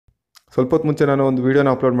ಸ್ವಲ್ಪ ಹೊತ್ತು ಮುಂಚೆ ನಾನು ಒಂದು ವೀಡಿಯೋನ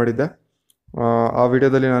ಅಪ್ಲೋಡ್ ಮಾಡಿದ್ದೆ. ಆ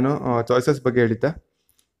ವಿಡಿಯೋದಲ್ಲಿ ನಾನು ಚಾಯ್ಸಸ್ ಬಗ್ಗೆ ಹೇಳಿದ್ದೆ.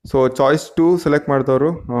 ಸೊ ಚಾಯ್ಸ್ 2 ಸೆಲೆಕ್ಟ್ ಮಾಡಿದವರು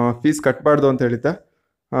ಫೀಸ್ ಕಟ್ಟಬಾರ್ದು ಅಂತ ಹೇಳಿದ್ದೆ.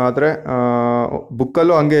 ಆದರೆ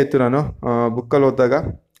ಬುಕ್ಕಲ್ಲೂ ಹಂಗೆ ಇತ್ತು, ನಾನು ಬುಕ್ಕಲ್ಲಿ ಓದಿದಾಗ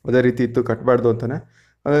ಅದೇ ರೀತಿ ಇತ್ತು, ಕಟ್ಟಬಾರ್ದು ಅಂತಲೇ.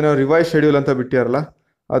 ಅದೇ ನಾವು ರಿವೈಸ್ ಶೆಡ್ಯೂಲ್ ಅಂತ ಬಿಟ್ಟಿರಲ್ಲ,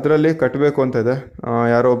 ಅದರಲ್ಲಿ ಕಟ್ಟಬೇಕು ಅಂತ ಇದೆ.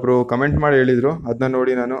 ಯಾರೋ ಒಬ್ಬರು ಕಮೆಂಟ್ ಮಾಡಿ ಹೇಳಿದರು, ಅದನ್ನ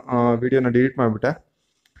ನೋಡಿ ನಾನು ವಿಡಿಯೋನ ಡಿಲೀಟ್ ಮಾಡಿಬಿಟ್ಟೆ,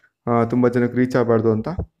 ತುಂಬ ಜನಕ್ಕೆ ರೀಚ್ ಆಗಬಾರ್ದು ಅಂತ.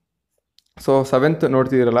 ಸೊ 7th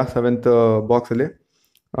ನೋಡ್ತಿದ್ದೀರಲ್ಲ, 7th ಬಾಕ್ಸಲ್ಲಿ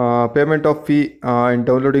payment of fee and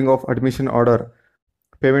downloading of admission order,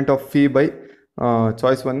 payment of fee by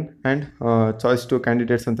choice 1 and choice 2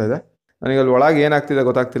 candidates ಅಂತ ಇದೆ. ನನಗೆ ಅಲ್ಲಿ ಒಳಗೆ ಏನಾಗ್ತಿದೆ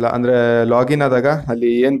ಗೊತ್ತಾಗ್ತಿಲ್ಲ, ಅಂದರೆ ಲಾಗಿನ್ ಆದಾಗ ಅಲ್ಲಿ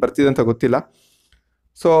ಏನು ಬರ್ತಿದೆ ಅಂತ ಗೊತ್ತಿಲ್ಲ.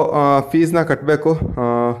 ಸೊ ಫೀಸ್ನ ಕಟ್ಟಬೇಕು,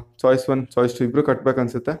 ಚಾಯ್ಸ್ 1 ಚಾಯ್ಸ್ 2 ಇಬ್ಬರು ಕಟ್ಟಬೇಕು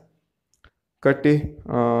ಅನಿಸುತ್ತೆ. ಕಟ್ಟಿ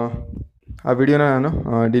ಆ ವಿಡಿಯೋನ ನಾನು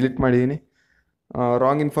ಡಿಲೀಟ್ ಮಾಡಿದ್ದೀನಿ.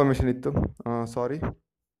 ರಾಂಗ್ ಇನ್ಫಾರ್ಮೇಷನ್ ಇತ್ತು, ಸಾರಿ.